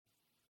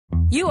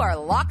You are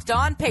Locked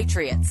On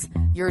Patriots,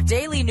 your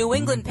daily New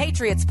England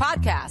Patriots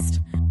podcast.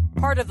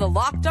 Part of the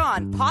Locked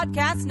On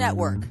Podcast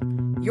Network,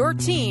 your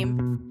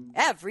team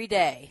every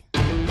day.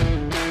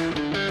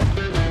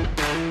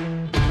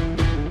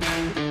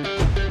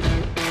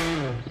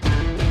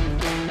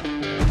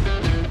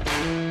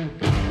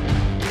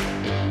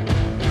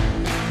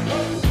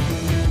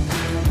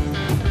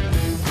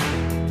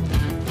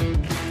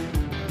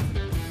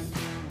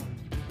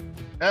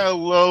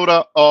 Hello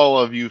to all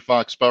of you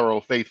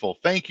Foxborough faithful.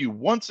 Thank you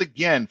once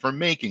again for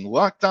making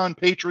Locked On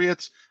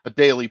Patriots a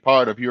daily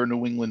part of your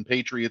New England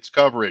Patriots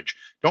coverage.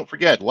 Don't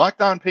forget,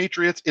 Locked On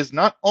Patriots is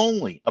not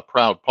only a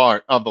proud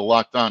part of the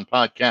Locked On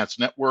Podcast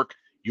Network,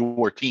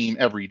 your team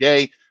every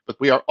day, but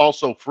we are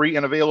also free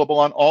and available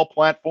on all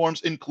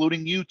platforms,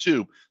 including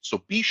YouTube.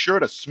 So be sure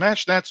to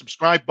smash that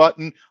subscribe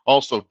button.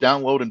 Also,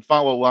 download and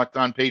follow Locked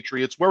On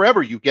Patriots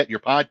wherever you get your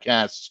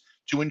podcasts,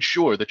 to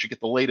ensure that you get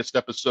the latest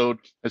episode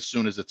as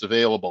soon as it's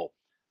available.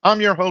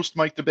 I'm your host,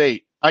 Mike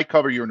Debate. I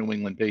cover your New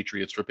England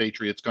Patriots for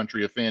Patriots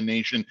Country of Fan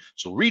Nation.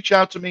 So reach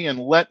out to me and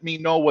let me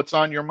know what's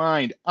on your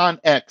mind on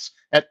X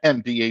at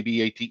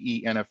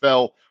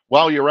MDABATE-NFL.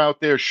 While you're out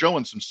there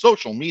showing some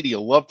social media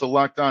love to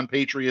Locked On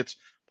Patriots,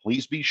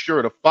 please be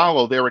sure to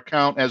follow their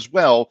account as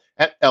well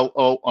at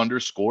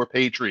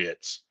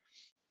LO_Patriots.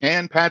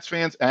 And Pats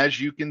fans, as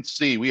you can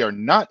see, we are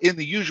not in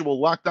the usual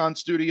Locked On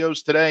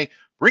studios today,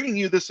 bringing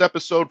you this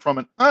episode from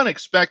an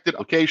unexpected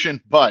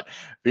location, but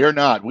fear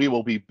not, we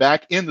will be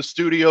back in the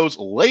studios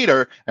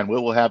later, and we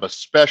will have a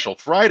special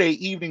Friday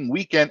evening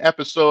weekend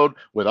episode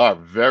with our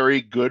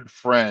very good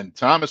friend.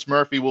 Thomas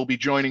Murphy will be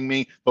joining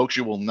me. Folks,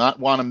 you will not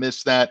want to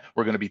miss that.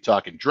 We're going to be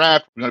talking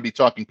draft. We're going to be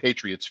talking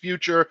Patriots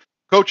future,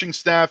 coaching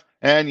staff,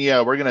 and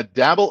yeah, we're going to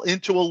dabble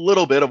into a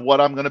little bit of what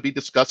I'm going to be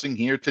discussing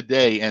here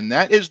today, and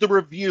that is the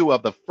review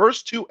of the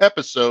first two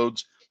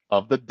episodes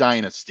of the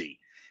Dynasty.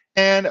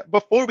 And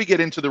before we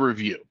get into the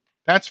review,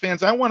 Pats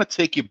fans, I want to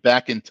take you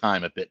back in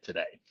time a bit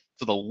today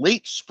to the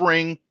late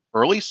spring,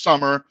 early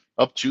summer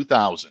of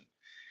 2000.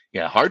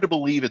 Yeah, hard to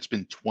believe it's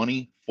been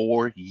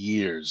 24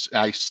 years.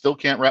 I still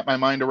can't wrap my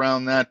mind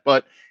around that.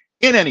 But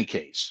in any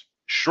case,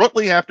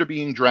 shortly after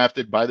being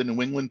drafted by the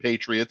New England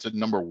Patriots at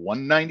number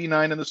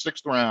 199 in the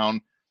sixth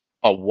round,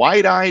 a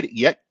wide-eyed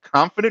yet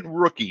confident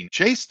rookie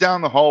chased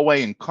down the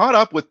hallway and caught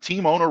up with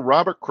team owner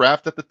Robert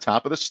Kraft at the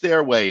top of the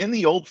stairway in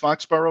the old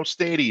Foxborough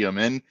Stadium.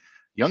 And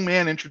young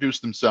man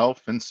introduced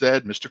himself and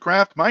said, "Mr.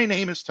 Kraft, my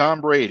name is Tom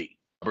Brady."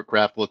 Robert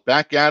Kraft looked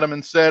back at him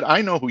and said,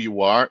 "I know who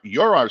you are.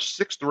 You're our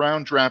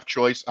sixth-round draft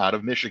choice out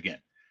of Michigan."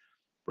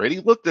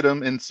 Brady looked at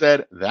him and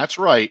said, "That's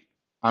right.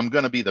 I'm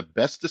going to be the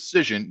best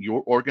decision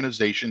your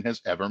organization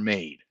has ever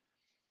made."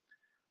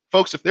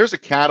 Folks, if there's a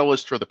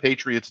catalyst for the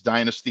Patriots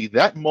dynasty,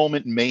 that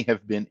moment may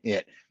have been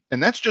it.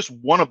 And that's just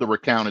one of the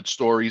recounted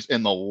stories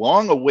in the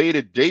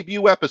long-awaited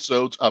debut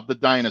episodes of the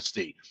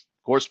Dynasty.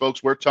 Of course,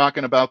 folks, we're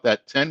talking about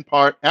that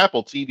 10-part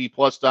Apple TV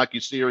Plus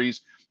docuseries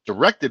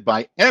directed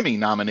by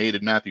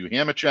Emmy-nominated Matthew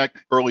Hamachek.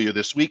 Earlier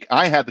this week,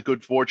 I had the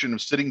good fortune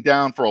of sitting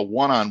down for a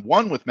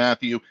one-on-one with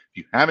Matthew. If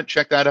you haven't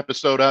checked that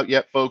episode out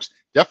yet, folks,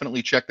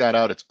 definitely check that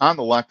out. It's on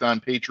the Locked On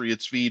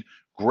Patriots feed.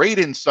 Great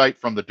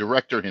insight from the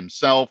director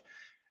himself.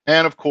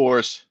 And of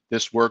course,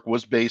 this work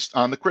was based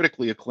on the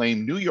critically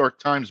acclaimed New York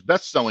Times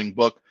bestselling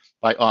book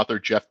by author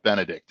Jeff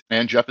Benedict.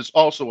 And Jeff is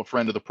also a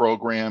friend of the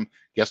program,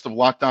 guest of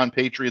Locked On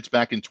Patriots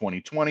back in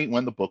 2020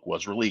 when the book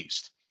was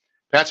released.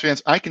 Pats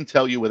fans, I can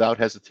tell you without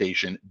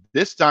hesitation,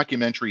 this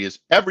documentary is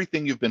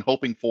everything you've been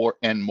hoping for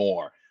and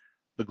more.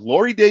 The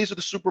glory days of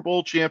the Super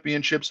Bowl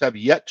championships have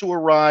yet to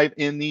arrive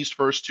in these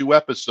first two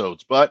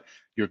episodes, but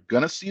you're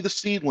going to see the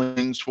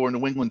seedlings for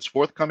New England's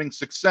forthcoming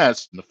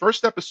success. And the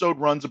first episode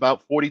runs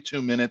about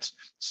 42 minutes,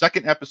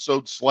 second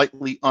episode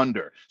slightly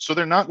under. So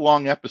they're not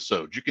long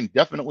episodes. You can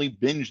definitely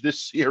binge this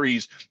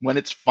series when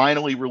it's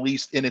finally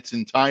released in its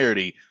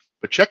entirety.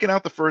 But checking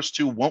out the first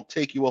two won't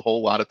take you a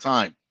whole lot of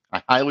time.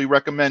 I highly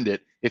recommend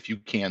it if you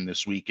can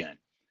this weekend.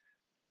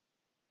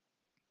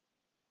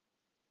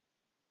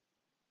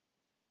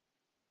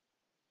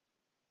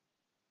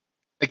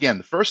 Again,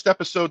 the first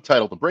episode,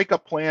 titled The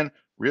Breakup Plan,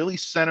 really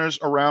centers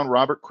around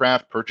Robert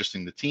Kraft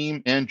purchasing the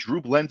team and Drew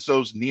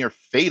Bledsoe's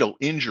near-fatal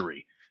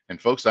injury. And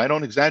folks, I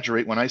don't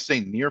exaggerate when I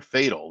say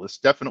near-fatal. This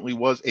definitely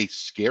was a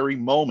scary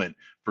moment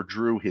for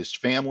Drew, his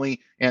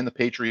family, and the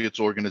Patriots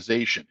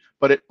organization.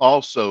 But it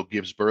also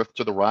gives birth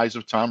to the rise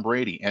of Tom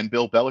Brady and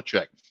Bill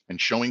Belichick, and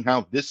showing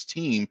how this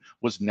team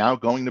was now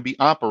going to be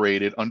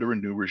operated under a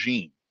new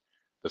regime.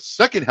 The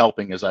second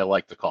helping, as I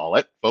like to call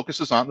it,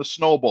 focuses on the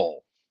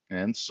snowball.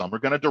 And some are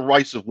going to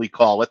derisively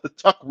call it the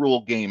tuck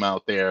rule game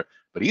out there.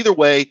 But either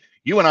way,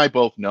 you and I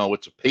both know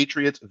it's a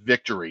Patriots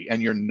victory,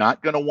 and you're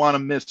not going to want to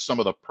miss some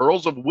of the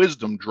pearls of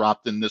wisdom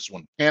dropped in this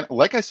one. And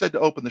like I said to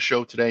open the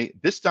show today,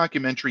 this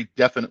documentary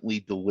definitely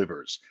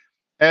delivers.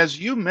 As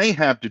you may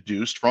have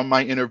deduced from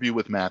my interview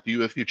with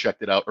Matthew, if you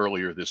checked it out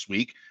earlier this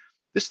week,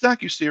 this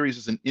docuseries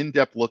is an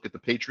in-depth look at the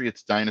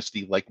Patriots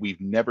dynasty like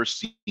we've never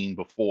seen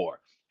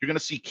before. You're going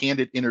to see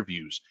candid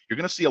interviews. You're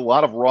going to see a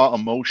lot of raw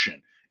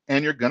emotion.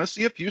 and you're going to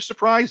see a few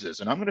surprises,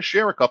 and I'm going to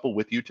share a couple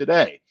with you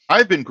today.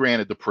 I've been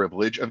granted the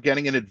privilege of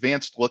getting an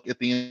advanced look at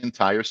the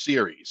entire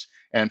series.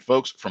 And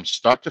folks, from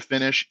start to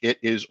finish, it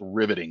is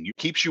riveting. It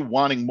keeps you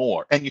wanting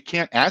more, and you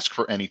can't ask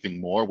for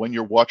anything more when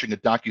you're watching a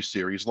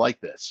docuseries like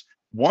this.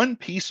 One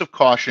piece of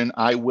caution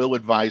I will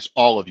advise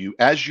all of you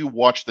as you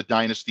watch the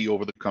Dynasty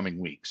over the coming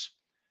weeks.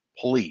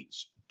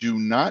 Please do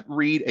not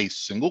read a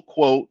single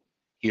quote,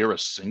 hear a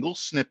single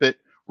snippet,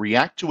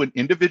 react to an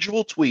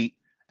individual tweet,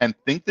 and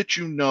think that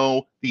you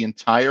know the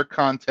entire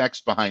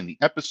context behind the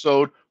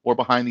episode or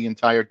behind the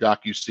entire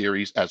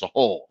docuseries as a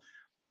whole.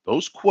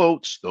 Those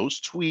quotes, those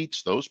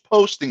tweets, those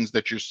postings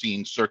that you're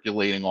seeing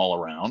circulating all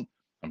around,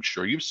 I'm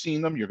sure you've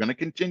seen them. You're going to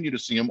continue to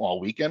see them all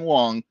weekend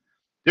long.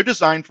 They're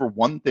designed for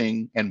one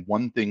thing and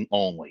one thing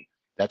only.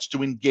 That's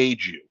to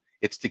engage you.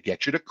 It's to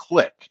get you to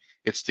click.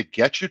 It's to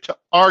get you to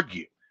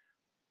argue.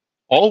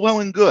 All well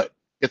and good.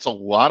 It's a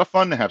lot of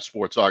fun to have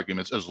sports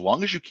arguments as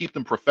long as you keep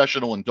them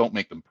professional and don't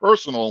make them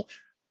personal.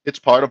 It's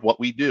part of what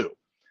we do.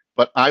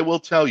 But I will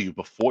tell you,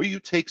 before you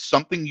take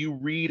something you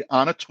read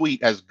on a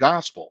tweet as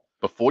gospel,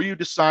 before you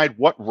decide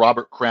what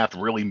Robert Kraft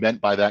really meant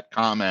by that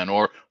comment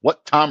or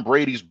what Tom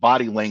Brady's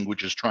body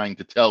language is trying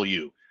to tell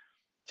you,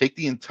 take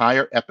the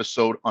entire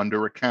episode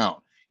under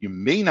account. You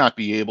may not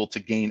be able to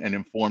gain an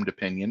informed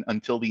opinion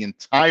until the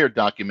entire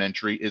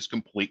documentary is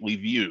completely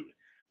viewed.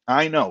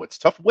 I know it's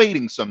tough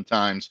waiting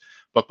sometimes,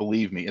 but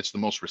believe me, it's the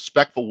most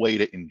respectful way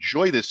to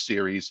enjoy this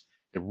series.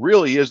 It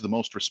really is the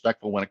most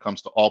respectful when it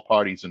comes to all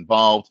parties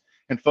involved.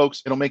 And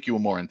folks, it'll make you a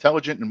more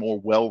intelligent and more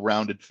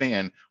well-rounded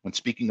fan when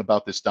speaking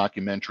about this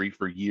documentary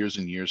for years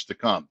and years to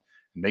come.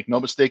 And make no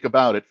mistake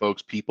about it,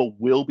 folks, people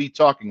will be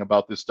talking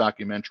about this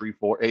documentary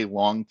for a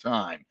long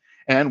time.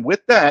 And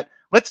with that,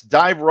 let's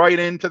dive right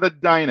into the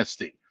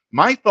Dynasty.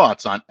 My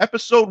thoughts on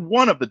episode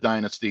 1 of the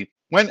Dynasty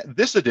when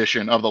this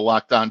edition of the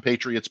Locked On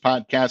Patriots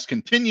podcast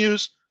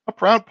continues, a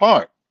proud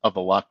part of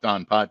the Locked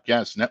On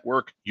Podcast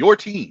Network, your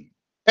team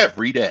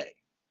every day.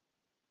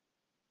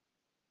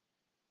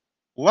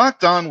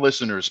 Locked On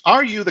listeners,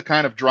 are you the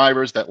kind of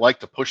drivers that like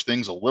to push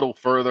things a little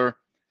further?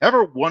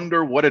 Ever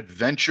wonder what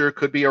adventure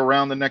could be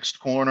around the next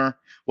corner?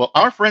 Well,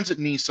 our friends at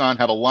Nissan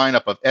have a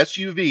lineup of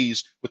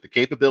SUVs with the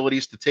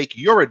capabilities to take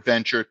your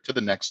adventure to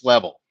the next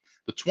level.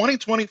 The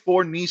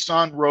 2024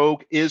 Nissan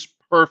Rogue is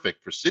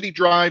perfect for city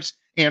drives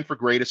and for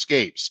great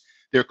escapes.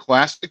 Their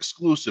class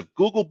exclusive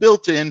Google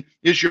built-in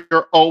is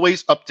your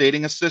always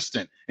updating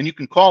assistant, and you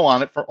can call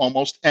on it for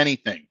almost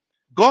anything.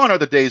 Gone are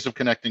the days of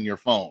connecting your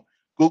phone.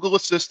 Google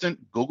Assistant,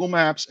 Google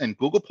Maps, and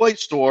Google Play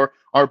Store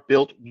are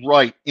built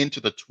right into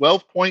the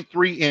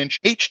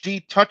 12.3-inch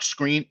HD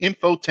touchscreen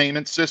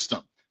infotainment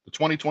system. The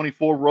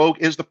 2024 Rogue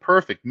is the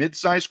perfect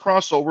mid-size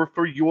crossover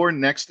for your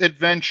next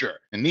adventure.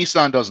 And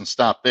Nissan doesn't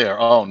stop there.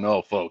 Oh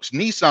no, folks.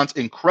 Nissan's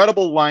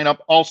incredible lineup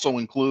also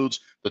includes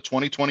the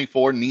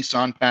 2024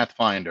 Nissan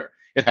Pathfinder.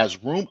 It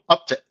has room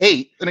up to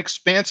 8, an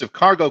expansive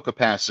cargo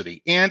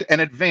capacity, and an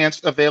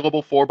advanced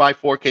available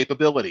 4x4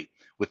 capability.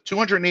 With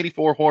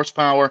 284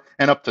 horsepower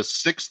and up to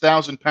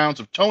 6,000 pounds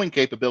of towing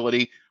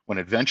capability, when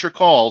adventure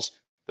calls,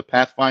 the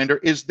Pathfinder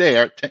is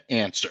there to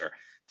answer.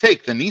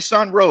 Take the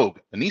Nissan Rogue,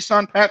 the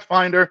Nissan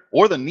Pathfinder,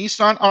 or the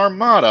Nissan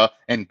Armada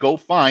and go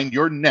find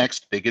your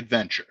next big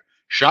adventure.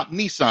 Shop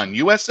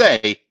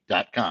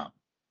NissanUSA.com.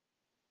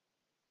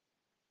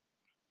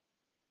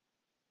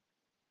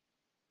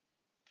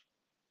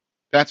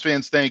 Pats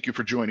fans, thank you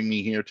for joining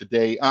me here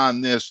today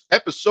on this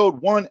episode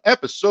 1,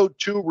 episode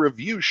 2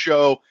 review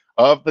show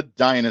of the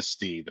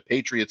Dynasty, the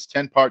Patriots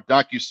 10-part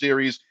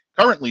docuseries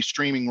currently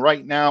streaming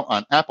right now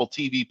on Apple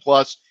TV+.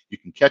 You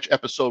can catch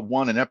episode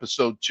 1 and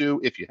episode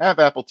 2 if you have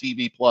Apple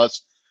TV+.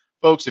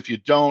 Folks, if you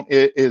don't,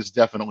 it is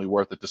definitely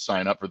worth it to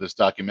sign up for this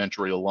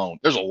documentary alone.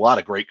 There's a lot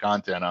of great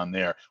content on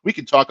there. We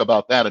can talk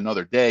about that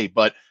another day,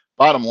 but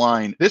bottom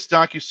line, this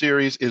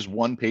docuseries is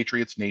one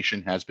Patriots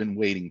Nation has been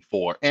waiting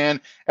for. And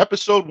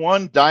episode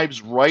 1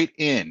 dives right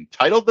in,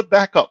 titled The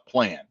Backup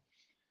Plan.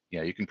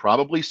 Yeah, you can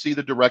probably see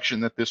the direction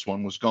that this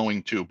one was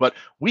going to. But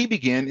we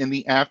begin in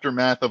the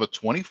aftermath of a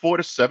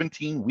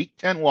 24-17 Week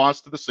 10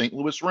 loss to the St.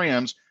 Louis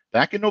Rams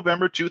back in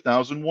November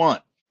 2001.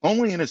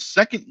 Only in his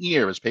second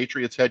year as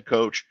Patriots head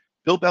coach,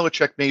 Bill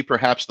Belichick made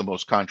perhaps the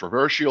most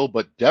controversial,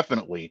 but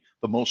definitely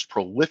the most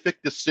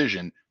prolific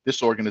decision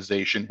this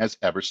organization has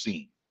ever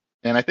seen.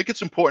 And I think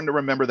it's important to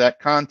remember that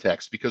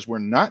context because we're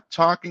not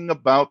talking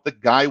about the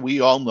guy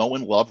we all know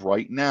and love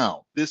right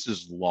now. This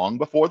is long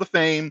before the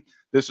fame.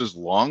 This is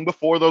long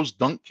before those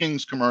Dunk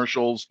Kings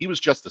commercials. He was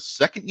just a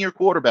second-year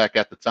quarterback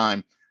at the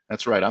time.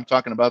 That's right, I'm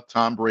talking about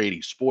Tom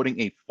Brady, sporting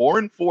a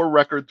 4-4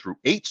 record through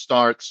 8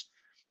 starts.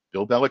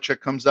 Bill Belichick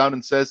comes out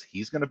and says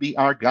he's going to be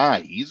our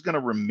guy. He's going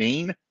to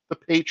remain the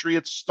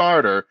Patriots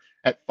starter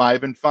at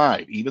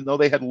 5-5, even though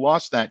they had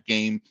lost that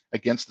game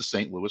against the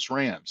St. Louis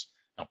Rams.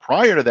 Now,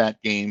 prior to that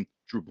game,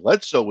 Drew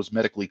Bledsoe was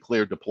medically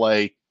cleared to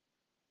play.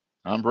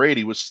 Tom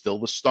Brady was still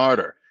the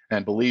starter.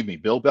 And believe me,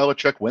 Bill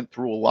Belichick went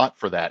through a lot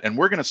for that. And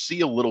we're going to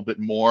see a little bit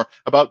more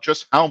about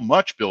just how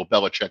much Bill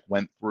Belichick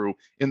went through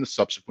in the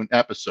subsequent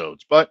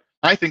episodes. But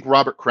I think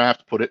Robert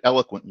Kraft put it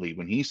eloquently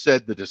when he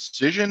said the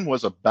decision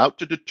was about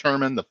to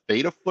determine the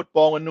fate of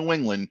football in New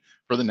England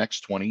for the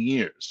next 20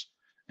 years.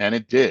 And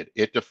it did.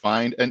 It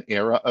defined an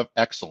era of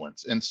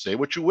excellence. And say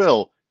what you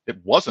will, it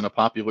wasn't a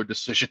popular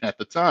decision at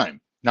the time,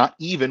 not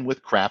even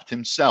with Kraft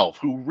himself,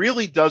 who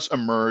really does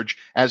emerge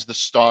as the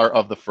star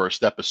of the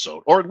first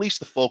episode, or at least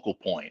the focal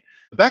point.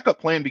 The backup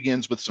plan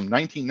begins with some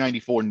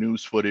 1994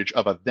 news footage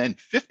of a then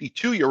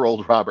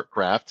 52-year-old Robert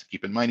Kraft.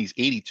 Keep in mind he's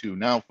 82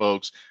 now,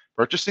 folks,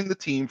 purchasing the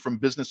team from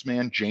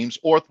businessman James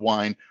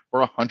Orthwein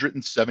for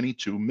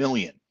 $172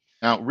 million.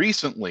 Now,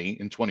 recently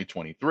in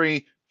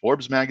 2023,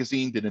 Forbes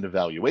magazine did an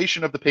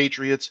evaluation of the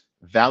Patriots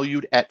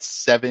valued at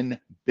 $7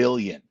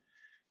 billion.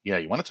 Yeah,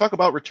 you want to talk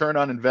about return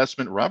on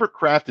investment? Robert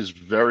Kraft is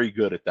very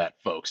good at that,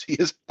 folks. He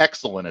is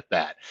excellent at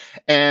that.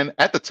 And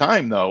at the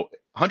time, though,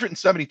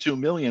 $172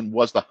 million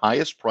was the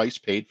highest price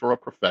paid for a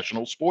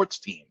professional sports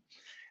team.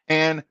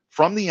 And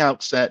from the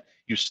outset,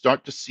 you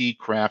start to see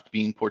Kraft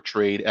being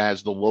portrayed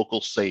as the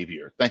local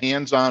savior, the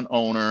hands-on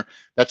owner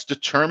that's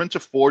determined to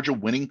forge a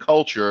winning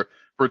culture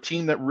for a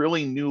team that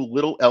really knew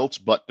little else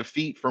but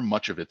defeat for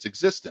much of its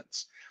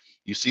existence.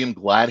 You see him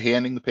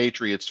glad-handing the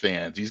Patriots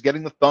fans. He's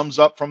getting the thumbs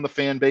up from the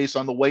fan base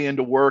on the way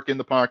into work in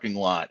the parking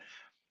lot.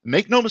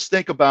 Make no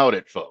mistake about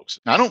it, folks.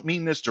 I don't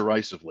mean this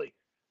derisively.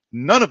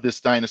 None of this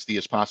dynasty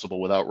is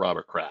possible without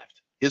Robert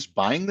Kraft. His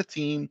buying the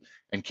team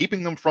and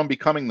keeping them from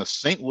becoming the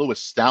St. Louis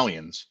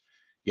Stallions.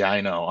 Yeah,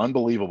 I know.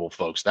 Unbelievable,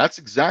 folks. That's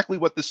exactly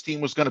what this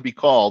team was going to be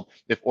called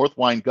if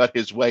Orthwein got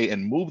his way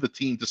and moved the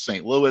team to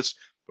St. Louis.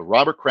 But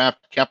Robert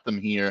Kraft kept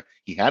them here.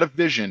 He had a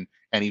vision,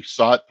 and he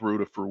saw it through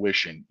to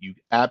fruition. You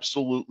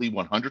absolutely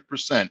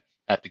 100%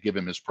 have to give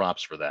him his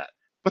props for that.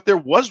 But there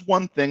was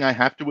one thing I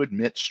have to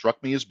admit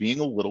struck me as being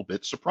a little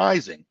bit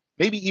surprising,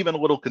 maybe even a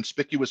little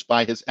conspicuous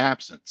by his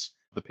absence: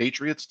 the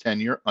Patriots'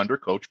 tenure under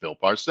Coach Bill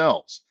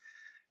Parcells.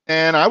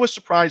 And I was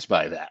surprised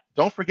by that.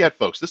 Don't forget,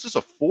 folks, this is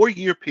a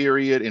 4-year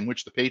period in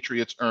which the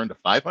Patriots earned a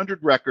 500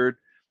 record,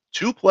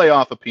 2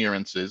 playoff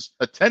appearances,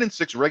 a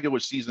 10-6 regular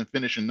season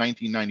finish in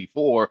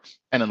 1994,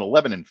 and an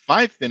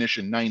 11-5 finish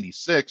in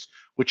 96,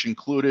 which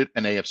included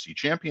an AFC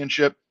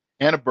championship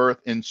and a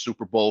berth in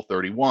Super Bowl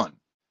 31.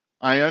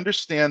 I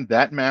understand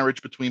that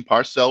marriage between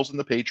Parcells and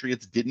the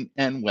Patriots didn't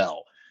end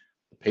well.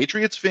 The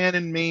Patriots fan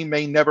in me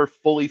may never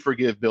fully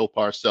forgive Bill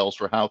Parcells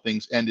for how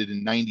things ended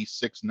in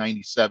 96,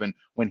 97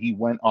 when he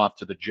went off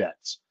to the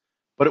Jets.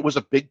 But it was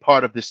a big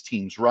part of this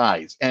team's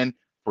rise. And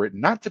for it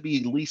not to be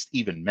at least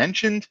even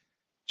mentioned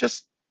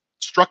just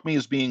struck me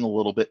as being a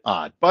little bit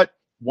odd. But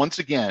once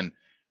again,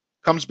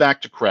 comes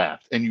back to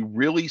Kraft, and you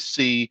really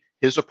see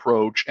his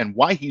approach and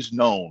why he's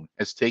known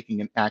as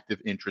taking an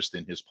active interest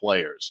in his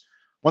players.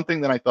 One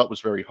thing that I thought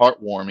was very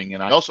heartwarming,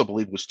 and I also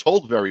believe was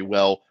told very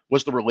well,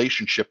 was the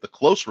relationship, the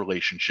close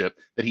relationship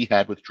that he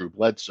had with Drew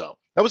Bledsoe.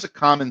 That was a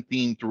common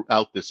theme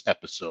throughout this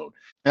episode.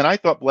 And I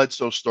thought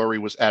Bledsoe's story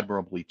was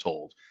admirably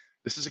told.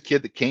 This is a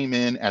kid that came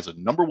in as a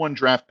 #1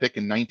 draft pick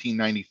in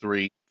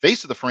 1993,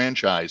 face of the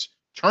franchise,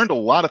 turned a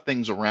lot of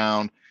things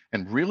around,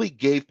 and really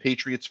gave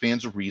Patriots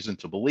fans a reason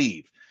to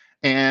believe.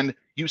 And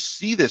you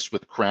see this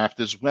with Kraft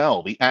as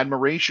well, the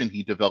admiration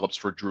he develops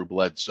for Drew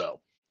Bledsoe.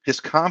 His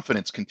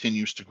confidence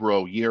continues to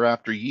grow year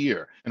after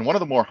year. And one of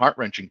the more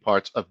heart-wrenching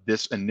parts of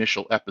this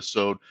initial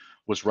episode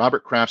was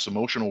Robert Kraft's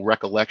emotional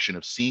recollection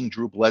of seeing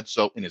Drew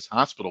Bledsoe in his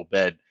hospital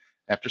bed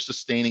after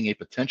sustaining a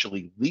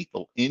potentially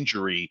lethal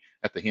injury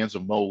at the hands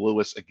of Mo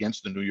Lewis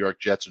against the New York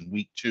Jets in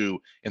Week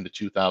 2 in the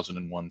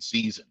 2001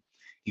 season.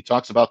 He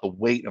talks about the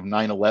weight of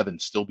 9/11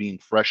 still being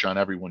fresh on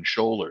everyone's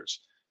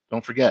shoulders.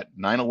 Don't forget,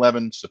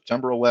 9/11,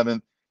 September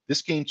 11th,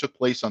 this game took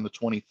place on the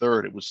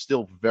 23rd. It was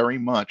still very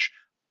much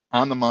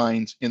on the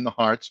minds, in the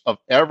hearts of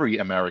every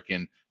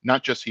American,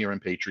 not just here in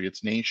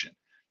Patriots Nation.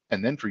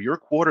 And then for your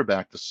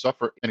quarterback to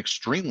suffer an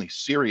extremely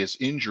serious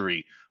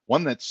injury,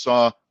 one that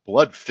saw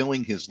blood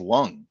filling his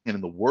lung, and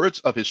in the words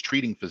of his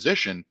treating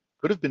physician,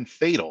 could have been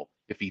fatal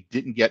if he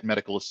didn't get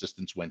medical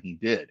assistance when he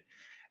did.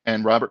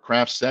 And Robert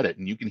Kraft said it,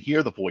 and you can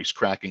hear the voice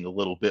cracking a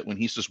little bit when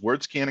he says,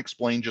 words can't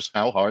explain just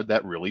how hard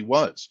that really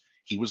was.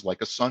 He was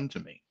like a son to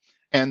me.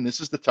 And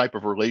this is the type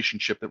of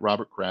relationship that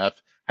Robert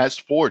Kraft has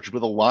forged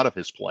with a lot of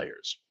his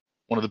players.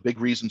 One of the big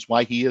reasons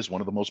why he is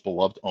one of the most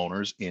beloved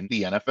owners in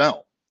the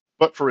NFL.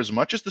 But for as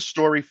much as the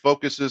story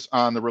focuses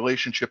on the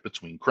relationship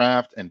between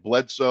Kraft and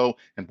Bledsoe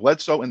and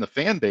the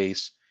fan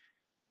base,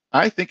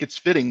 I think it's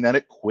fitting that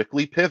it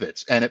quickly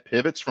pivots, and it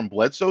pivots from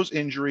Bledsoe's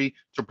injury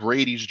to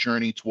Brady's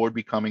journey toward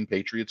becoming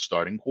Patriots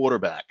starting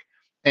quarterback.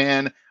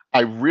 And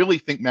I really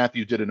think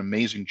Matthew did an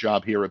amazing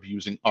job here of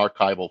using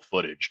archival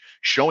footage,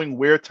 showing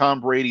where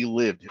Tom Brady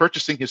lived,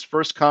 purchasing his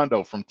first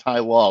condo from Ty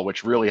Law,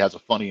 which really has a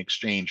funny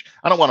exchange.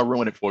 I don't want to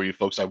ruin it for you,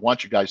 folks. I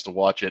want you guys to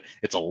watch it.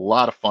 It's a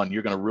lot of fun.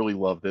 You're going to really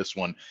love this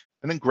one.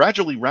 And then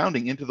gradually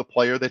rounding into the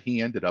player that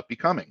he ended up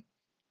becoming.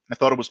 I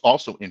thought it was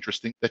also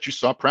interesting that you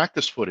saw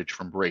practice footage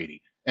from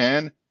Brady.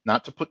 And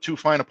not to put too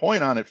fine a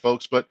point on it,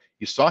 folks, but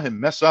you saw him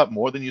mess up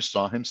more than you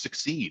saw him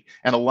succeed.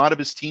 And a lot of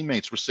his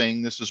teammates were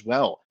saying this as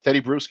well.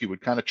 Teddy Bruschi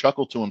would kind of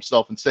chuckle to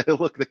himself and say,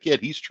 look, the kid,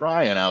 he's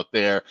trying out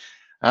there.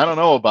 I don't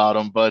know about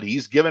him, but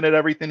he's given it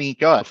everything he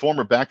got. The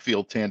former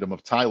backfield tandem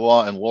of Ty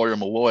Law and Lawyer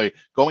Malloy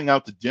going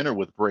out to dinner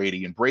with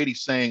Brady, and Brady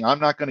saying, I'm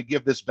not going to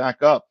give this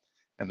back up.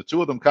 And the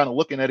two of them kind of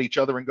looking at each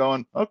other and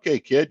going, okay,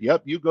 kid,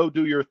 yep, you go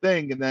do your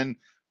thing. And then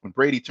when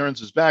Brady turns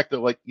his back, they're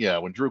like, yeah,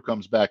 when Drew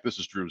comes back, this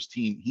is Drew's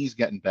team. He's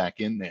getting back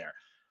in there.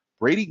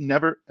 Brady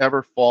never,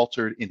 ever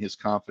faltered in his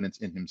confidence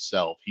in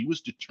himself. He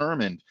was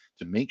determined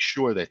to make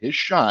sure that his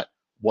shot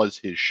was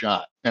his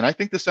shot. And I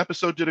think this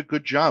episode did a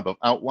good job of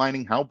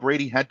outlining how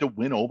Brady had to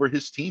win over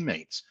his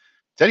teammates.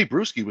 Teddy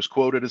Bruschi was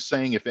quoted as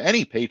saying, if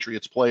any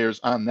Patriots players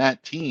on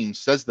that team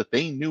says that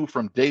they knew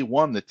from day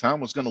one that Tom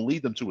was going to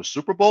lead them to a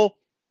Super Bowl,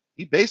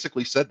 he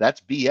basically said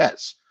that's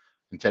BS.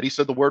 And Teddy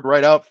said the word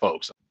right out,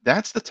 folks.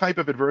 That's the type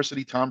of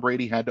adversity Tom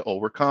Brady had to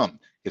overcome.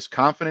 His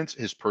confidence,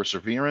 his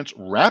perseverance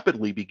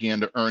rapidly began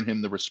to earn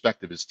him the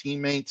respect of his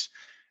teammates.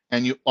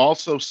 And you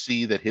also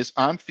see that his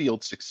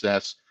on-field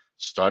success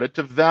started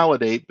to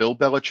validate Bill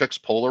Belichick's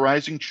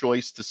polarizing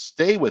choice to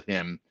stay with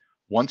him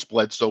once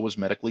Bledsoe was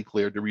medically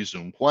cleared to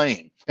resume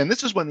playing. And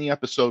this is when the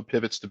episode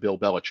pivots to Bill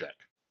Belichick.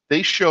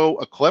 They show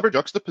a clever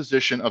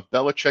juxtaposition of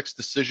Belichick's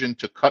decision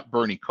to cut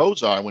Bernie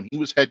Kosar when he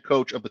was head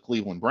coach of the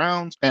Cleveland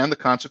Browns and the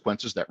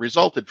consequences that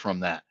resulted from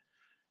that.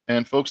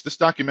 And folks, this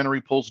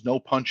documentary pulls no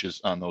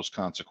punches on those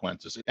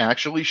consequences. It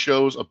actually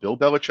shows a Bill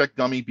Belichick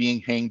dummy being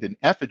hanged in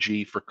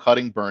effigy for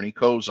cutting Bernie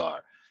Kosar.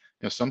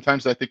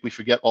 Sometimes I think we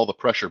forget all the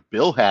pressure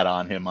Bill had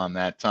on him on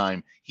that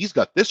time. He's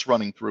got this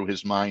running through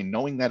his mind,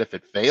 knowing that if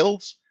it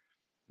fails,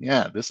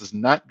 yeah, this is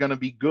not going to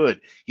be good.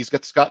 He's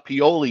got Scott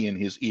Pioli in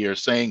his ear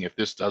saying, if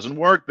this doesn't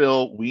work,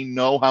 Bill, we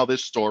know how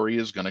this story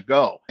is going to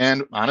go.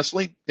 And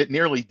honestly, it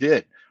nearly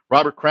did.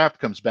 Robert Kraft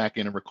comes back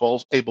in and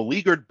recalls a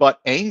beleaguered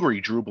but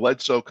angry Drew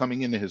Bledsoe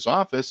coming into his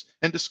office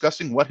and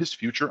discussing what his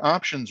future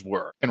options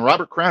were. And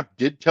Robert Kraft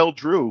did tell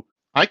Drew,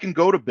 I can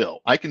go to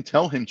Bill. I can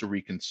tell him to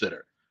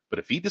reconsider. But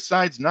if he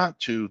decides not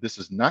to, this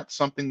is not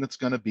something that's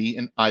going to be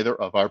in either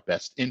of our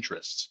best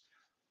interests.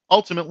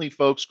 Ultimately,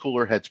 folks,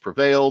 cooler heads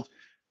prevailed.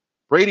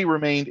 Brady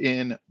remained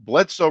in,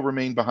 Bledsoe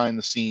remained behind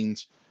the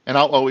scenes, and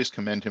I'll always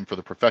commend him for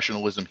the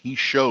professionalism he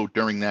showed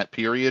during that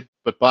period.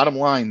 But bottom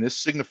line, this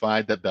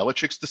signified that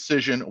Belichick's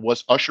decision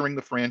was ushering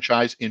the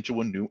franchise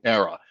into a new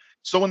era.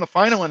 So in the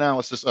final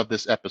analysis of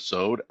this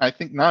episode, I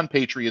think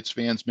non-Patriots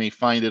fans may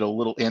find it a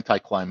little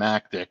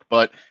anticlimactic,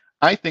 but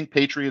I think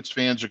Patriots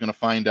fans are going to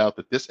find out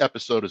that this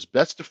episode is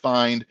best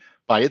defined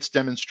by its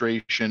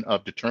demonstration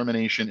of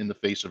determination in the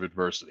face of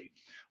adversity.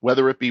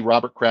 Whether it be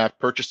Robert Kraft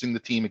purchasing the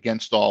team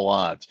against all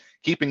odds,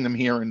 keeping them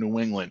here in New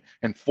England,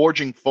 and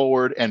forging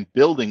forward and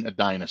building a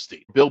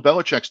dynasty. Bill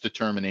Belichick's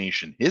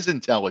determination, his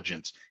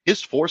intelligence,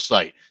 his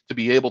foresight to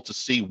be able to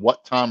see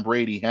what Tom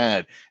Brady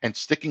had and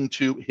sticking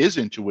to his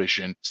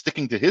intuition,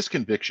 sticking to his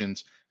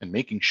convictions, and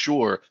making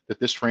sure that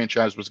this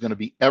franchise was going to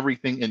be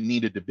everything it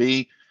needed to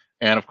be.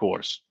 And of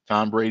course,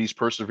 Tom Brady's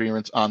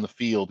perseverance on the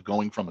field,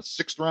 going from a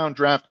sixth-round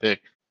draft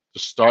pick to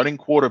starting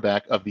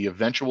quarterback of the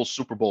eventual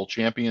Super Bowl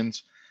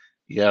champions.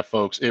 Yeah,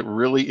 folks, it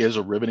really is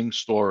a riveting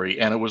story,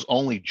 and it was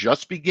only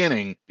just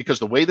beginning, because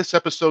the way this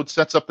episode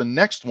sets up the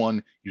next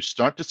one, you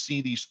start to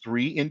see these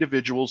three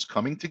individuals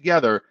coming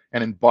together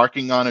and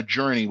embarking on a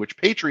journey which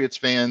Patriots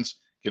fans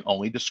can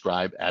only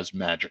describe as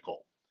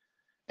magical.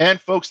 And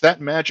folks,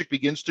 that magic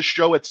begins to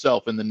show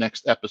itself in the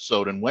next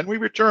episode, and when we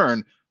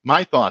return,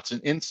 my thoughts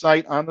and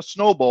insight on the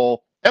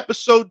Snowball,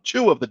 episode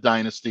 2 of the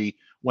Dynasty,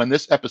 when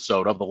this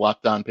episode of the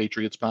Locked On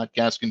Patriots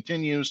podcast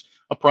continues,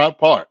 a proud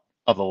part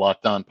of the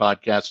Locked On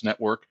Podcast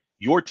Network,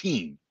 your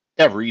team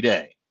every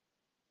day.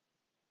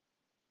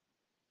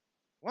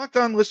 Locked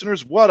On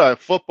listeners, what a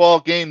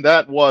football game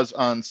that was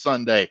on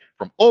Sunday.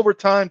 From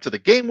overtime to the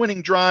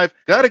game-winning drive,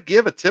 got to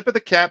give a tip of the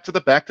cap to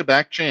the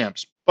back-to-back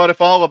champs. But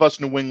if all of us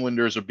New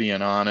Englanders are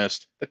being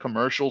honest, the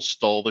commercials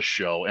stole the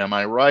show, am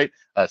I right?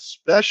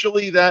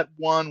 Especially that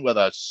one with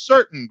a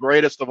certain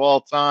greatest of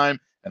all time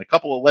and a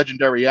couple of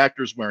legendary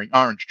actors wearing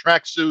orange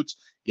tracksuits.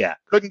 Yeah,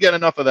 couldn't get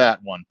enough of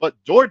that one. But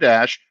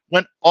DoorDash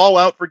went all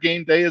out for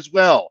game day as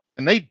well.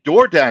 And they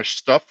DoorDash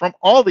stuff from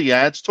all the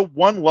ads to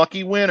one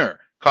lucky winner.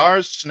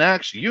 Cars,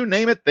 snacks, you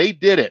name it, they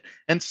did it.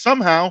 And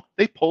somehow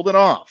they pulled it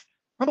off.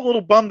 I'm a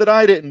little bummed that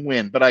I didn't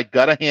win, but I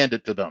gotta hand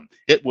it to them.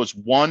 It was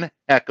one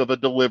heck of a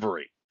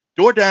delivery.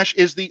 DoorDash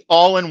is the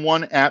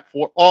all-in-one app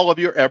for all of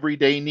your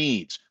everyday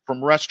needs,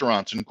 from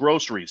restaurants and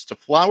groceries to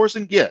flowers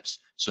and gifts.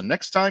 So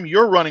next time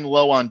you're running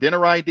low on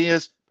dinner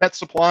ideas, pet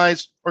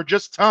supplies, or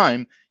just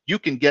time, you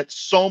can get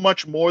so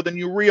much more than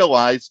you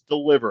realize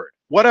delivered.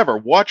 Whatever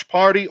watch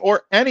party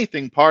or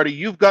anything party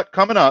you've got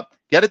coming up,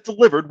 get it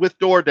delivered with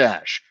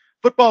DoorDash.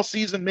 Football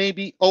season may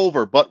be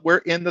over, but we're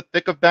in the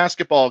thick of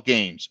basketball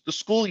games, the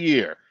school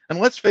year, and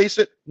let's face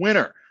it,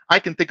 winter. I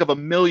can think of a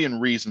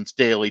million reasons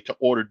daily to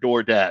order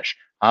DoorDash.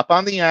 Hop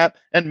on the app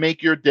and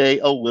make your day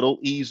a little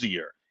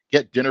easier.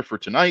 Get dinner for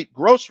tonight,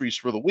 groceries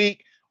for the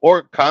week,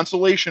 or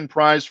consolation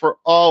prize for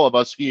all of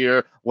us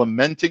here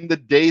lamenting the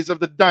days of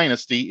the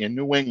dynasty in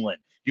New England.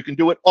 You can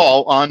do it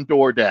all on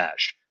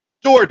DoorDash.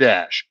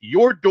 DoorDash,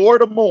 your door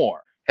to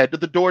more. Head to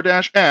the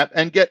DoorDash app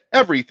and get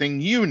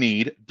everything you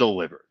need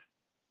delivered.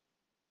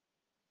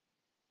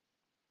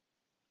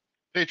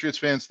 Patriots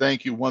fans,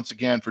 thank you once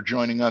again for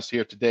joining us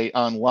here today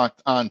on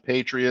Locked On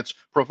Patriots,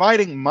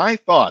 providing my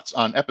thoughts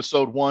on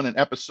episode 1 and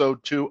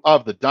episode 2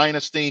 of the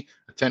Dynasty,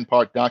 a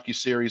 10-part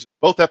docuseries.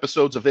 Both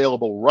episodes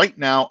available right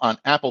now on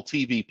Apple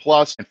TV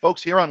Plus. And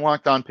folks, here on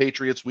Locked On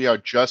Patriots, we are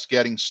just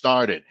getting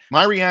started.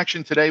 My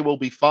reaction today will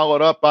be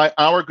followed up by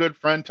our good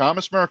friend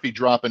Thomas Murphy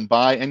dropping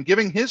by and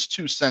giving his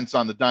 2 cents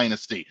on the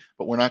Dynasty.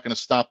 But we're not going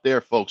to stop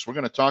there, folks. We're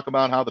going to talk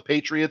about how the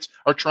Patriots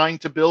are trying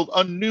to build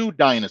a new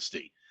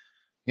dynasty.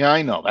 Yeah,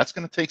 I know. That's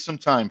going to take some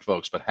time,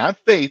 folks, but have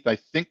faith. I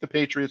think the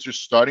Patriots are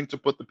starting to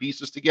put the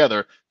pieces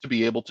together to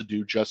be able to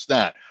do just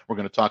that. We're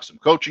going to talk some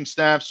coaching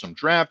staff, some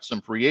drafts, some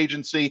free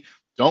agency.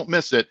 Don't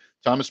miss it.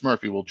 Thomas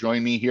Murphy will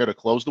join me here to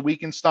close the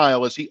week in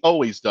style, as he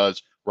always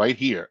does, right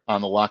here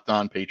on the Locked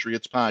On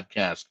Patriots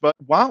podcast. But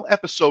while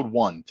episode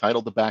 1,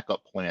 titled The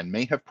Backup Plan,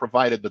 may have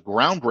provided the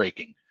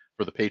groundbreaking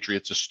for the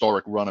Patriots'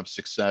 historic run of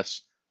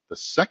success, the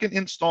second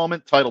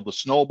installment, titled The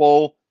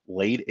Snowball,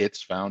 laid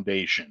its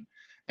foundation.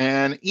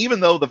 And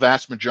even though the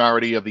vast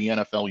majority of the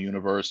NFL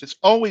universe is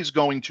always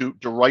going to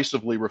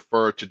derisively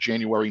refer to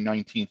January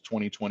 19th,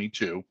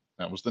 2022,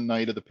 that was the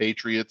night of the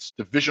Patriots'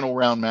 divisional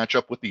round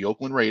matchup with the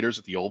Oakland Raiders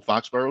at the old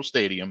Foxborough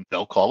Stadium,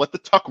 they'll call it the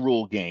Tuck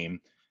Rule game.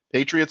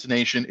 Patriots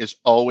Nation is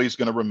always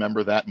going to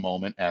remember that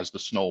moment as the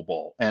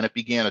Snowball. And it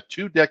began a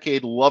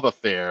 2-decade love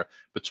affair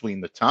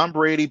between the Tom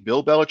Brady,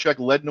 Bill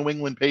Belichick-led New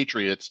England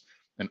Patriots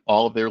and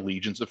all of their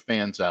legions of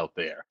fans out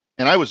there.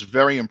 And I was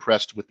very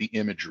impressed with the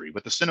imagery,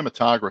 with the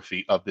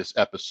cinematography of this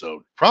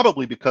episode,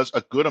 probably because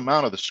a good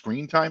amount of the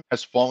screen time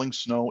has falling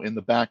snow in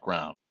the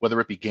background, whether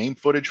it be game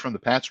footage from the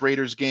Pats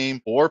Raiders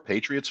game or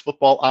Patriots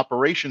football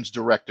operations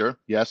director.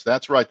 Yes,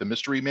 that's right. The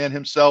mystery man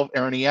himself,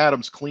 Ernie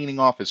Adams, cleaning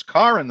off his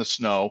car in the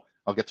snow.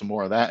 I'll get to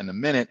more of that in a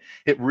minute.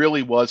 It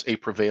really was a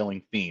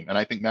prevailing theme. And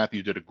I think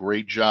Matthew did a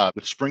great job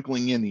with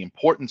sprinkling in the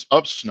importance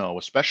of snow,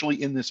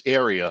 especially in this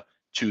area,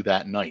 to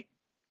that night.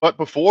 But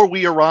before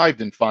we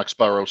arrived in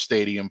Foxborough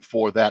Stadium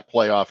for that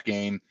playoff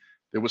game,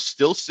 there was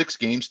still 6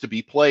 games to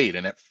be played.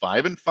 And at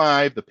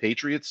 5-5, the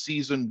Patriots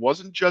season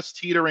wasn't just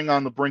teetering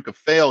on the brink of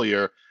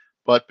failure,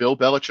 but Bill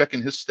Belichick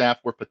and his staff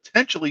were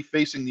potentially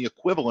facing the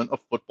equivalent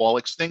of football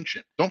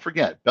extinction. Don't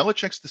forget,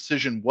 Belichick's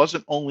decision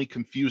wasn't only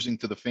confusing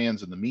to the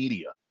fans and the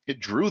media. It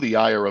drew the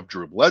ire of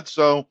Drew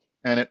Bledsoe,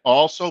 and it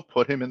also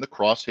put him in the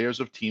crosshairs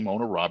of team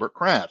owner Robert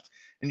Kraft.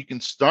 And you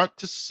can start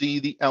to see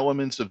the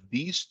elements of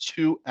these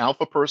 2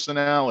 alpha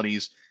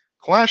personalities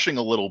clashing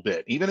a little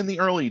bit, even in the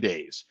early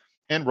days.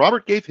 And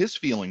Robert gave his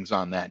feelings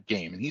on that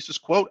game. And he says,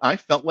 quote, "I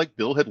felt like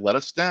Bill had let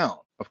us down."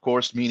 Of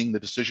course, meaning the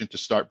decision to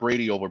start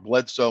Brady over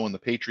Bledsoe and the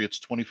Patriots'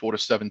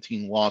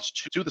 24-17 loss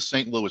to the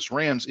St. Louis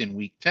Rams in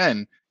Week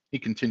 10. He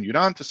continued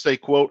on to say,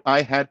 quote,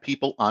 "I had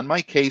people on my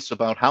case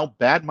about how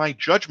bad my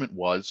judgment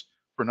was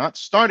for not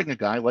starting a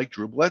guy like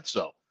Drew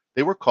Bledsoe.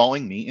 They were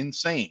calling me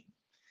insane."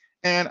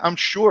 And I'm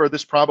sure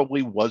this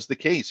probably was the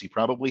case. He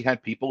probably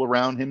had people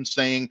around him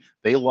saying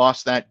they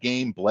lost that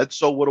game.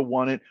 Bledsoe would have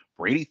won it.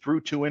 Brady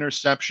threw 2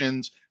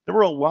 interceptions. There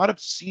were a lot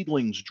of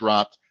seedlings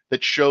dropped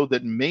that showed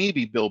that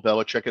maybe Bill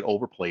Belichick had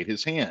overplayed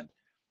his hand.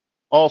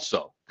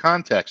 Also,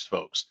 context,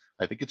 folks.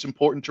 I think it's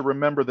important to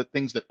remember that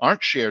things that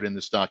aren't shared in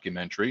this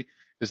documentary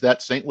is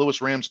that St. Louis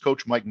Rams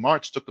coach Mike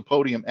Martz took the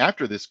podium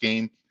after this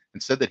game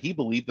and said that he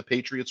believed the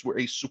Patriots were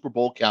a Super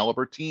Bowl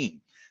caliber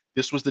team.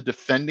 This was the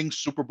defending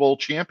Super Bowl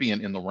champion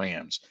in the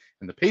Rams,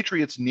 and the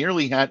Patriots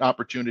nearly had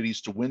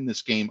opportunities to win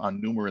this game on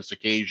numerous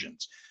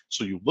occasions.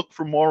 So you look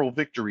for moral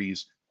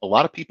victories. A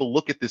lot of people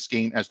look at this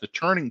game as the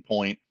turning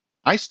point.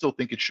 I still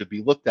think it should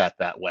be looked at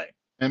that way.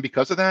 And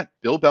because of that,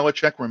 Bill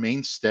Belichick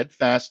remains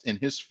steadfast in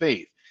his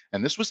faith.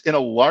 And this was in a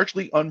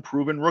largely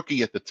unproven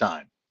rookie at the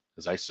time.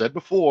 As I said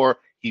before,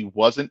 he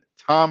wasn't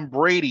Tom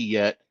Brady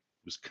yet.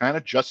 He was kind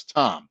of just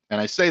Tom. And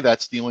I say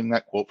that stealing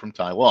that quote from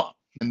Ty Law.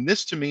 And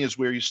this, to me, is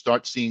where you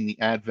start seeing the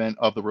advent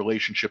of the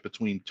relationship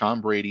between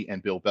Tom Brady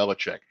and Bill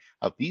Belichick.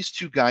 How these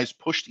 2 guys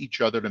pushed each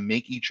other to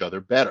make each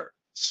other better.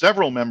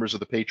 Several members of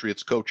the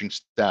Patriots coaching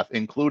staff,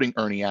 including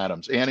Ernie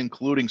Adams and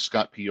including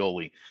Scott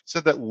Pioli,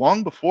 said that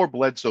long before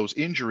Bledsoe's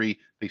injury,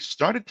 they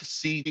started to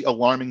see the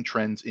alarming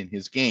trends in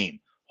his game,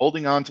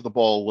 holding on to the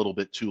ball a little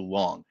bit too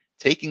long,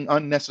 taking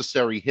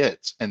unnecessary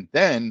hits, and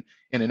then,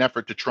 in an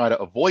effort to try to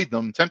avoid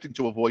them, attempting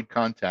to avoid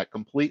contact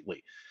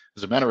completely.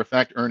 As a matter of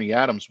fact, Ernie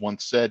Adams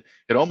once said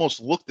it almost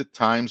looked at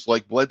times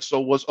like Bledsoe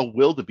was a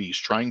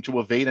wildebeest trying to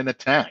evade an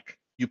attack.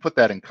 You put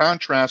that in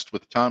contrast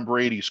with Tom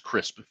Brady's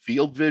crisp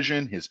field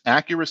vision, his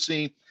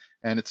accuracy,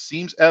 and it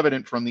seems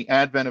evident from the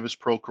advent of his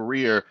pro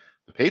career,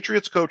 the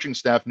Patriots coaching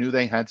staff knew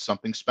they had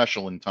something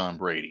special in Tom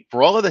Brady.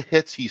 For all of the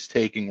hits he's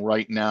taking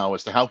right now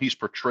as to how he's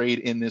portrayed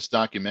in this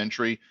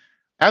documentary,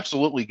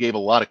 absolutely gave a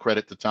lot of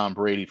credit to Tom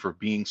Brady for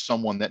being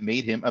someone that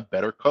made him a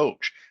better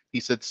coach. He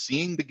said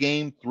seeing the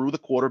game through the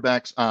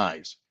quarterback's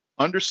eyes,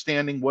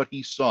 understanding what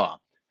he saw,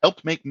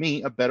 helped make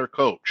me a better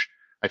coach.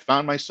 I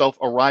found myself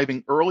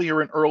arriving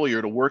earlier and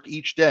earlier to work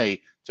each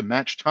day to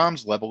match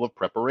Tom's level of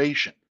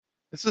preparation.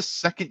 This is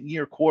a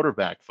 2nd-year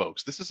quarterback,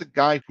 folks. This is a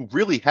guy who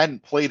really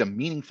hadn't played a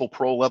meaningful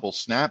pro-level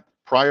snap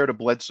prior to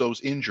Bledsoe's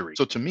injury.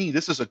 So to me,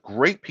 this is a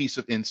great piece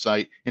of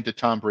insight into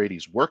Tom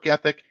Brady's work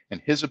ethic and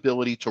his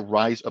ability to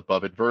rise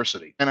above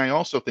adversity. And I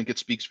also think it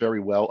speaks very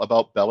well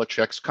about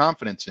Belichick's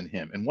confidence in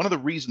him. And one of the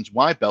reasons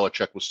why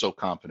Belichick was so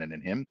confident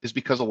in him is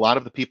because a lot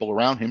of the people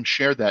around him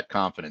shared that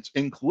confidence,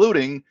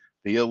 including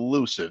the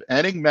elusive,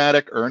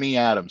 enigmatic Ernie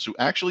Adams, who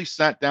actually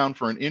sat down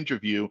for an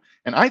interview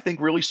and I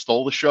think really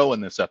stole the show in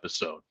this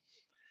episode.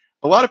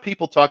 A lot of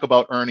people talk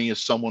about Ernie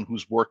as someone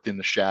who's worked in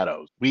the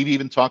shadows. We've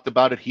even talked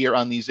about it here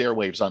on these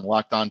airwaves on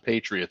Locked On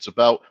Patriots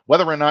about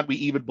whether or not we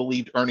even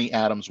believed Ernie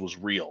Adams was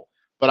real.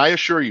 But I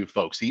assure you,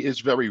 folks, he is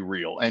very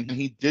real. And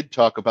he did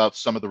talk about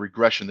some of the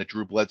regression that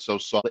Drew Bledsoe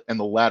saw in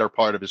the latter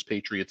part of his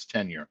Patriots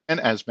tenure. And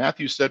as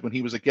Matthew said when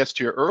he was a guest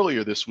here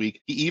earlier this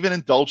week, he even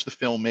indulged the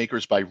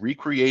filmmakers by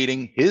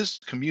recreating his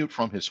commute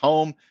from his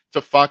home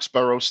to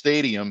Foxborough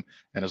Stadium.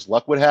 And as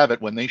luck would have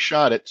it, when they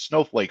shot it,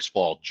 snowflakes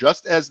fall,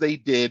 just as they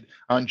did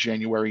on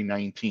January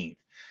 19th.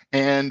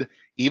 And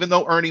even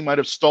though Ernie might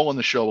have stolen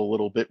the show a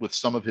little bit with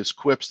some of his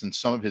quips and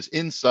some of his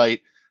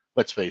insight,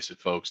 let's face it,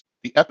 folks,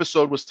 the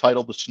episode was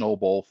titled The Snow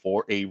Bowl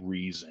for a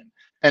reason.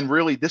 And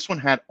really, this one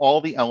had all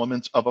the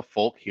elements of a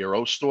folk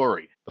hero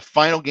story. The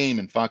final game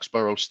in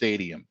Foxborough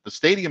Stadium, the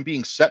stadium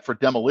being set for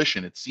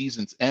demolition at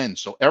season's end.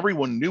 So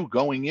everyone knew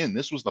going in,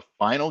 this was the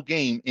final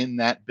game in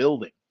that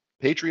building.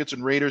 Patriots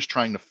and Raiders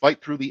trying to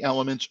fight through the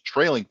elements,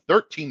 trailing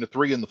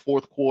 13-3 in the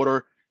fourth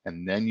quarter.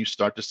 And then you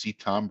start to see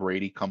Tom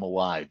Brady come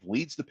alive.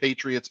 Leads the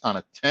Patriots on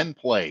a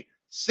 10-play,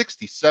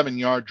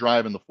 67-yard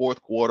drive in the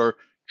fourth quarter,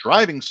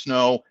 driving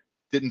snow.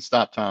 Didn't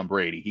stop Tom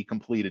Brady. He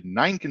completed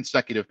 9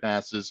 consecutive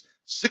passes,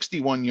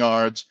 61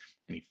 yards,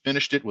 and he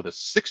finished it with a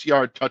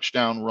 6-yard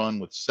touchdown run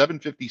with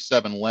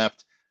 7:57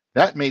 left.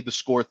 That made the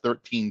score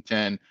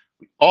 13-10.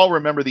 We all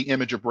remember the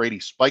image of Brady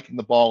spiking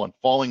the ball and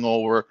falling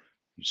over.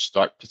 You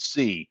start to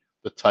see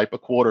the type of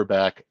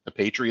quarterback the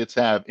Patriots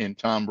have in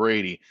Tom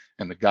Brady,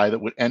 and the guy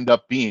that would end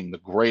up being the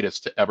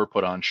greatest to ever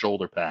put on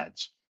shoulder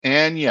pads.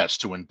 And yes,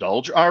 to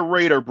indulge our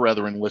Raider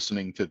brethren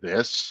listening to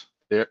this,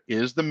 there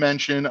is the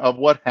mention of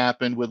what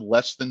happened with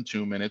less than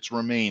 2 minutes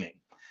remaining.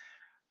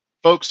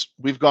 Folks,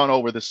 we've gone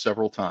over this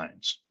several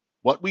times.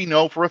 What we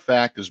know for a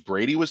fact is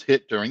Brady was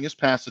hit during his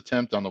pass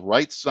attempt on the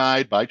right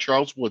side by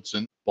Charles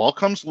Woodson. Ball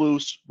comes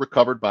loose,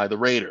 recovered by the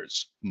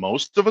Raiders.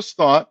 Most of us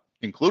thought,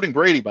 including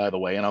Brady, by the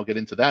way, and I'll get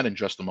into that in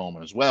just a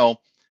moment as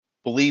well,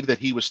 believed that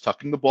he was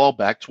tucking the ball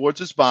back towards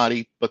his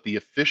body, but the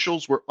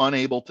officials were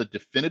unable to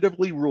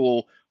definitively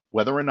rule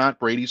whether or not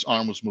Brady's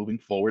arm was moving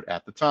forward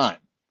at the time.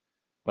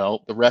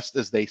 Well, the rest,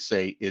 as they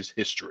say, is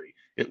history.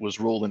 It was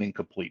ruled an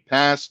incomplete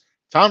pass.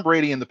 Tom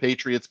Brady and the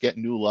Patriots get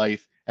new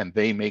life, and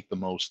they make the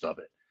most of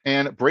it.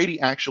 And Brady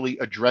actually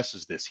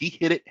addresses this. He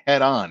hit it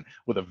head on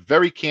with a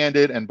very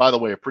candid and, by the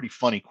way, a pretty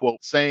funny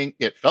quote saying,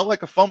 "It felt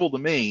like a fumble to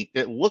me.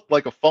 It looked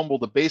like a fumble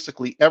to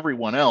basically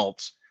everyone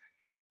else,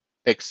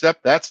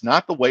 except that's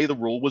not the way the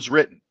rule was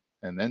written."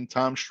 And then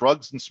Tom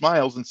shrugs and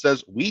smiles and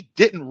says, "We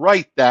didn't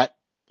write that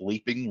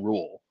bleeping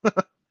rule."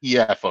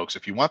 Yeah, folks,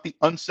 if you want the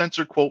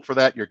uncensored quote for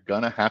that, you're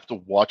going to have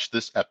to watch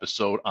this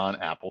episode on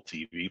Apple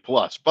TV+.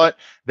 But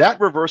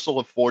that reversal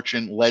of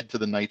fortune led to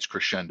the night's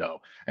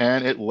crescendo,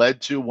 and it led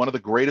to one of the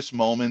greatest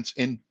moments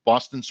in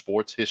Boston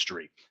sports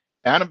history.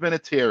 Adam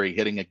Vinatieri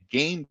hitting a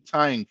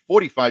game-tying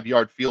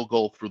 45-yard field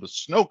goal through the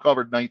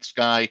snow-covered night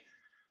sky.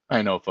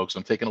 I know, folks,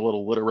 I'm taking a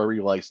little literary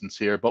license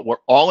here, but we're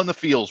all in the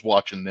fields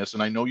watching this,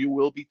 and I know you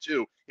will be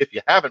too if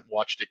you haven't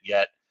watched it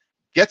yet.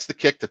 Gets the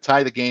kick to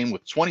tie the game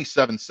with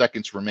 27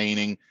 seconds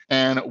remaining.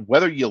 And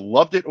whether you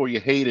loved it or you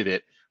hated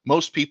it,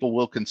 most people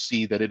will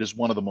concede that it is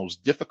one of the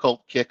most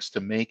difficult kicks to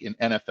make in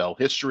NFL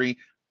history.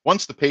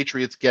 Once the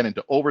Patriots get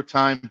into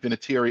overtime,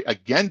 Vinatieri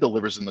again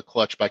delivers in the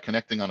clutch by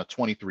connecting on a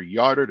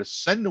 23-yarder to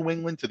send New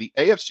England to the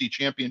AFC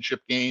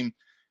Championship game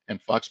and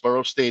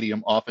Foxborough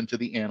Stadium off into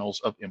the annals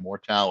of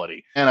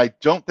immortality. And I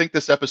don't think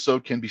this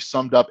episode can be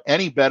summed up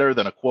any better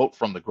than a quote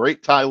from the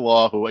great Ty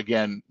Law, who,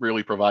 again,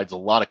 really provides a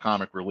lot of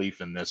comic relief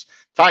in this.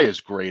 Ty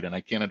is great, and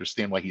I can't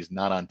understand why he's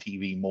not on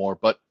TV more.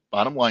 But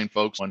bottom line,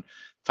 folks, when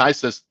Ty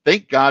says,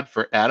 "Thank God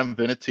for Adam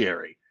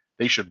Vinatieri.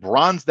 They should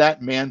bronze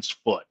that man's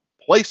foot,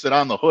 place it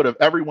on the hood of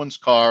everyone's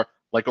car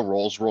like a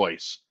Rolls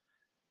Royce."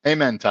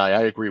 Amen, Ty.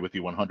 I agree with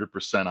you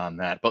 100% on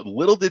that. But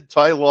little did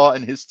Ty Law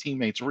and his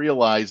teammates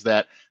realize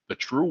that the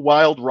true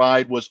wild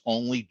ride was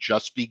only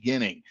just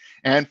beginning.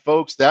 And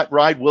folks, that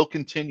ride will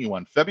continue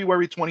on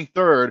February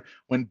 23rd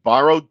when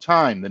Borrowed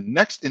Time, the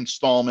next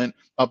installment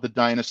of the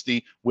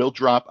Dynasty, will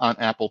drop on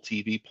Apple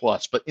TV+.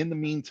 But in the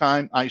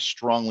meantime, I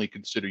strongly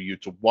consider you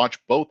to watch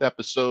both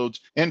episodes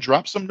and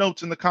drop some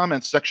notes in the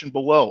comments section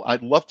below.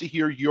 I'd love to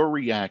hear your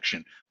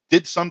reaction.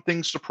 Did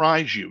something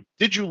surprise you?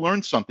 Did you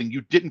learn something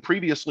you didn't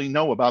previously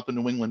know about the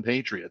New England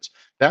Patriots?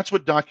 That's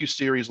what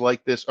docuseries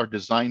like this are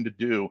designed to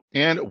do.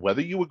 And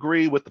whether you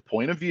agree with the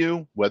point of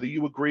view, whether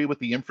you agree with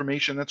the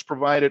information that's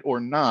provided or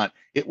not,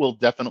 it will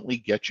definitely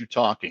get you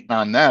talking.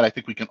 On that, I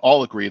think we can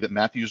all agree that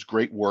Matthew's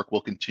great work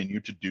will continue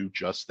to do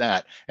just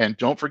that. And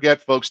don't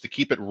forget, folks, to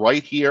keep it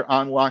right here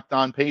on Locked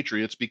On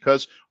Patriots,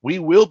 because we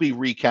will be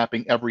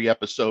recapping every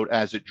episode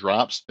as it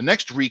drops. The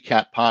next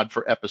recap pod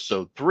for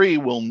episode 3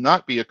 will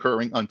not be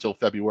occurring until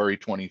February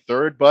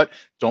 23rd, but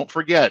don't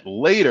forget,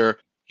 later,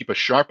 keep a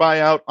sharp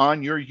eye out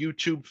on your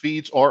YouTube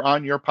feeds or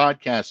on your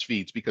podcast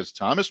feeds, because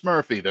Thomas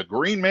Murphy, the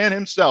Green Man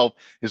himself,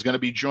 is going to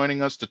be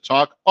joining us to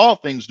talk all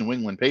things New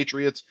England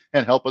Patriots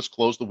and help us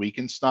close the week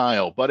in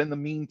style. But in the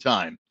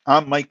meantime,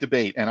 I'm Mike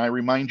Debate, and I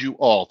remind you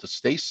all to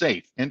stay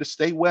safe and to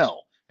stay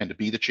well and to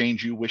be the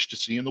change you wish to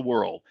see in the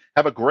world.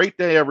 Have a great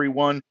day,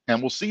 everyone, and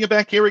we'll see you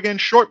back here again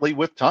shortly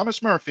with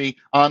Thomas Murphy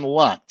on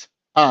Locked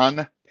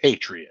On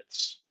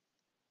Patriots.